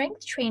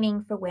strength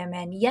training for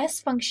women,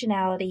 yes,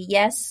 functionality,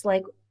 yes,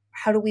 like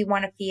how do we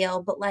want to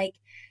feel, but like,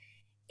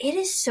 it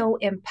is so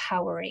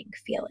empowering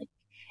feeling.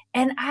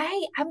 And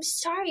I'm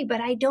sorry, but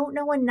I don't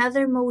know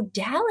another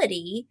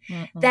modality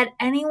that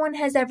anyone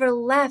has ever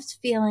left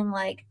feeling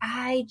like,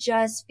 I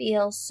just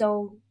feel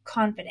so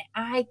confident.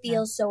 I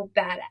feel so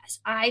badass.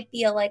 I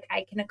feel like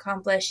I can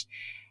accomplish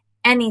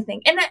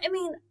anything. And I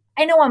mean,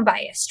 I know I'm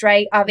biased,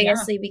 right?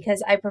 Obviously,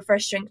 because I prefer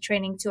strength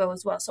training too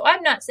as well. So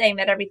I'm not saying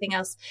that everything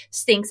else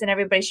stinks and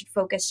everybody should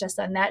focus just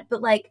on that.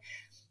 But like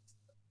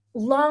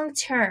long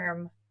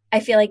term, I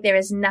feel like there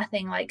is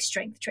nothing like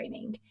strength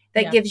training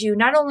that gives you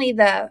not only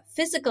the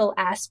physical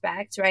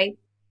aspect, right?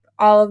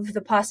 All of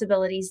the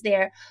possibilities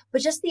there,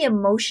 but just the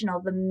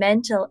emotional, the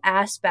mental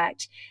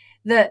aspect,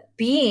 the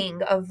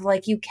being of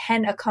like, you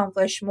can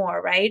accomplish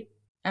more, right?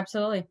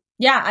 Absolutely.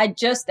 Yeah, I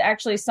just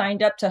actually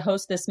signed up to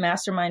host this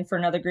mastermind for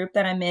another group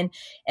that I'm in.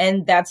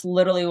 And that's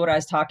literally what I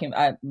was talking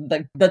about.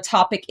 The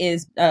topic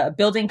is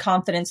building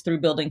confidence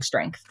through building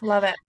strength.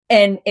 Love it.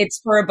 And it's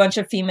for a bunch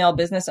of female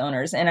business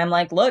owners. And I'm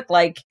like, look,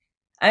 like,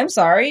 I'm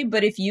sorry,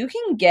 but if you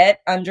can get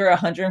under a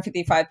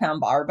 155-pound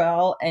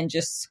barbell and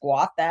just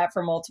squat that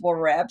for multiple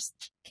reps,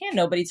 can't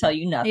nobody tell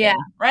you nothing,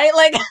 right?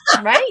 Like,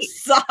 right.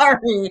 Sorry.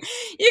 You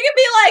can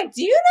be like,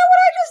 do you know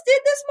what I just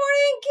did this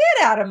morning?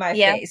 Get out of my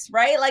face,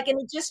 right? Like,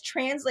 and it just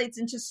translates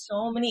into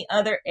so many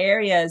other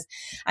areas.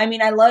 I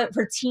mean, I love it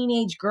for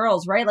teenage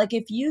girls, right? Like,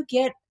 if you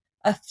get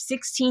a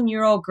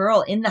 16-year-old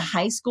girl in the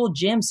high school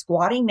gym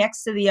squatting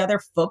next to the other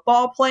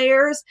football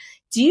players,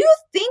 do you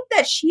think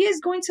that she is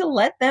going to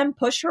let them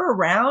push her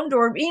around?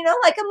 Or,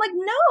 like, I'm like,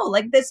 no,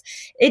 like this,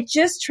 it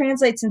just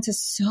translates into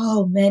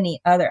so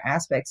many other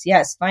aspects.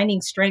 Yes.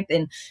 Finding strength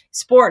in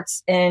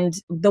sports and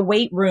the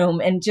weight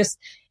room and just,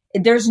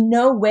 there's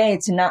no way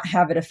to not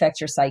have it affect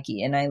your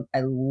psyche. And I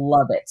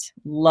love it.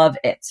 Love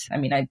it. I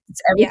mean,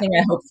 it's everything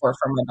I hope for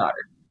my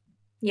daughter.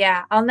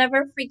 Yeah. I'll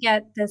never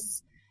forget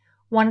this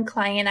one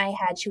client I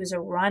had. She was a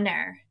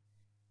runner,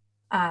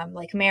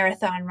 like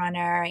marathon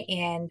runner.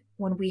 And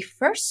when we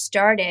first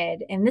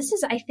started, and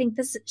I think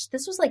this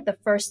was like the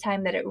first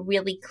time that it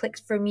really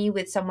clicked for me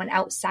with someone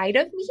outside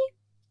of me.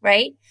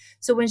 Right.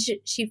 So when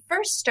she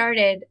first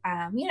started,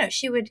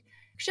 she would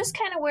just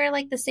kind of wear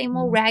like the same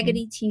old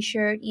raggedy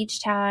t-shirt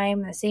each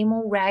time, the same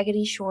old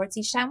raggedy shorts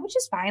each time, which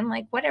is fine.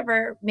 Like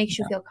whatever makes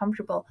you feel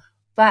comfortable.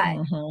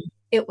 But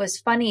it was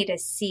funny to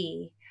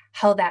see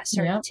how that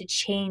started to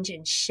change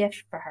and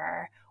shift for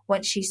her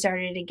once she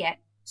started to get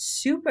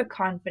super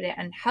confident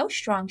and how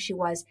strong she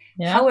was,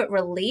 how it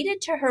related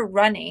to her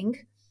running.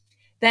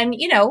 Then,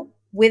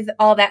 with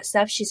all that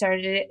stuff, she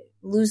started to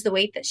lose the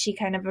weight that she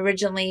kind of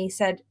originally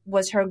said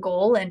was her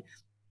goal. And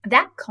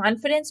that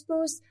confidence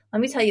boost,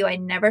 let me tell you, I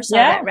never saw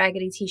that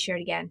raggedy t-shirt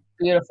again.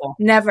 Beautiful.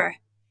 Never.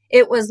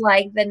 It was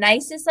like the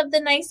nicest of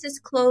the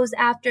nicest clothes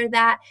after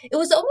that. It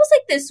was almost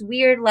like this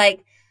weird,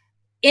 like,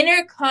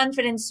 inner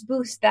confidence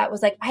boost that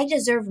was like, I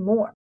deserve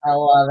more. I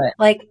love it.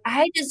 Like,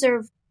 I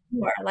deserve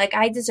more. Like,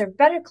 I deserve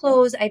better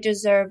clothes. I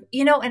deserve,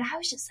 and I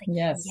was just like,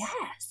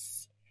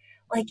 yes.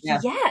 Like,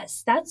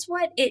 yes, that's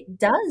what it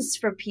does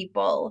for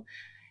people.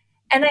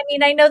 And I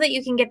mean, I know that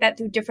you can get that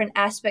through different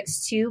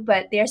aspects too,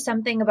 but there's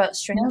something about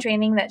strength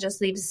training that just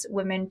leaves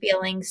women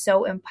feeling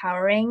so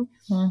empowering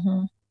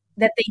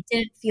that they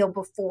didn't feel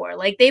before.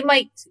 Like, they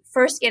might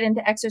first get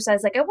into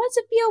exercise like, I want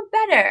to feel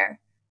better.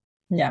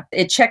 Yeah,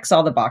 it checks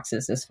all the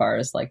boxes as far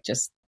as like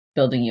just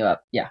building you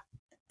up. Yeah,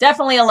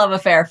 Definitely a love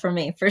affair for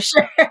me, for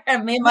sure.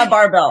 Me and my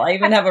barbell. I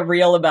even have a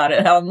reel about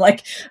it. How I'm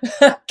like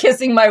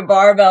kissing my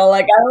barbell.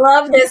 Like, I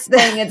love this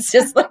thing. It's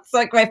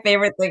like my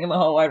favorite thing in the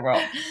whole wide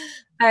world.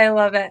 I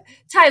love it.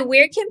 Ty,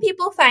 where can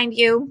people find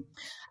you?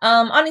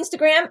 On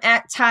Instagram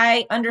at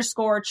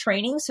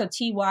Ty_training. So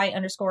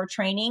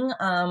TY_training.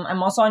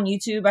 I'm also on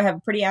YouTube. I have a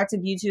pretty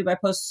active YouTube. I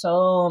post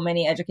so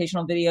many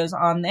educational videos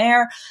on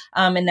there.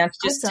 And that's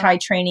just Awesome. Ty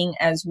Training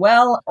as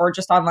well, or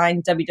just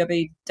online,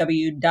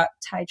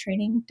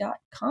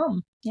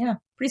 www.tytraining.com. Yeah.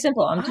 Pretty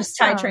simple. I'm just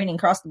Ty Training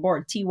across the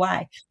board.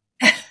 TY.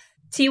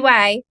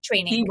 TY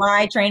Training.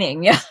 TY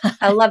Training. Yeah.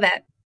 I love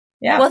it.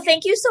 Yeah. Well,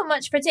 thank you so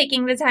much for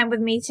taking the time with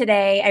me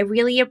today. I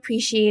really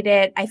appreciate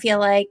it. I feel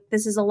like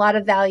this is a lot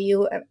of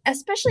value,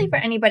 especially for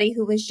anybody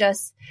who was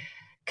just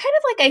kind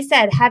of, like I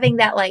said, having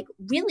that like,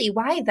 really,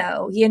 why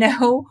though? You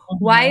know,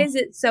 why is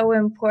it so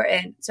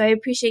important? So I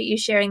appreciate you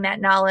sharing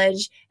that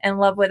knowledge and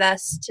love with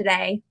us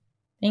today.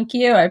 Thank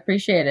you. I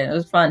appreciate it. It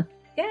was fun.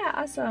 Yeah,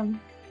 awesome.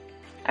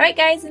 All right,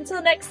 guys,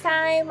 until next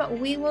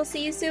time, we will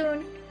see you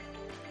soon.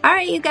 All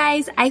right, you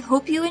guys, I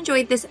hope you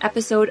enjoyed this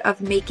episode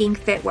of Making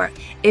Fit Work.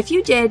 If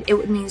you did, it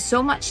would mean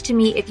so much to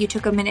me if you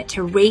took a minute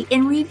to rate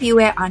and review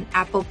it on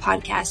Apple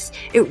Podcasts.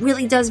 It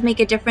really does make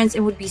a difference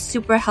and would be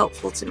super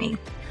helpful to me.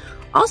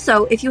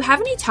 Also, if you have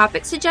any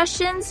topic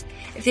suggestions,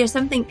 if there's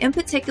something in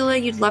particular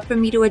you'd love for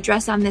me to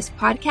address on this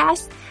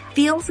podcast,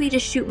 feel free to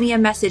shoot me a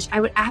message.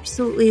 I would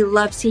absolutely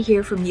love to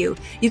hear from you.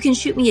 You can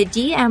shoot me a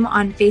DM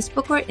on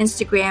Facebook or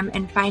Instagram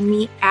and find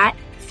me at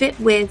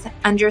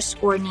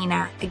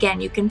fitwith_Nina.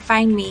 Again, you can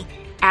find me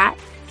at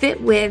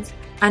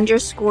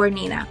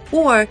fitwith_Nina.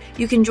 Or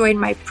you can join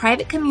my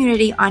private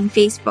community on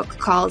Facebook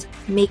called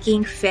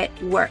Making Fit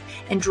Work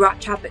and drop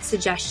topic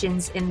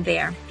suggestions in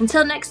there.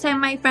 Until next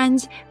time, my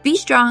friends, be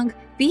strong,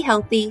 be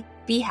healthy,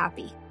 be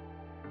happy.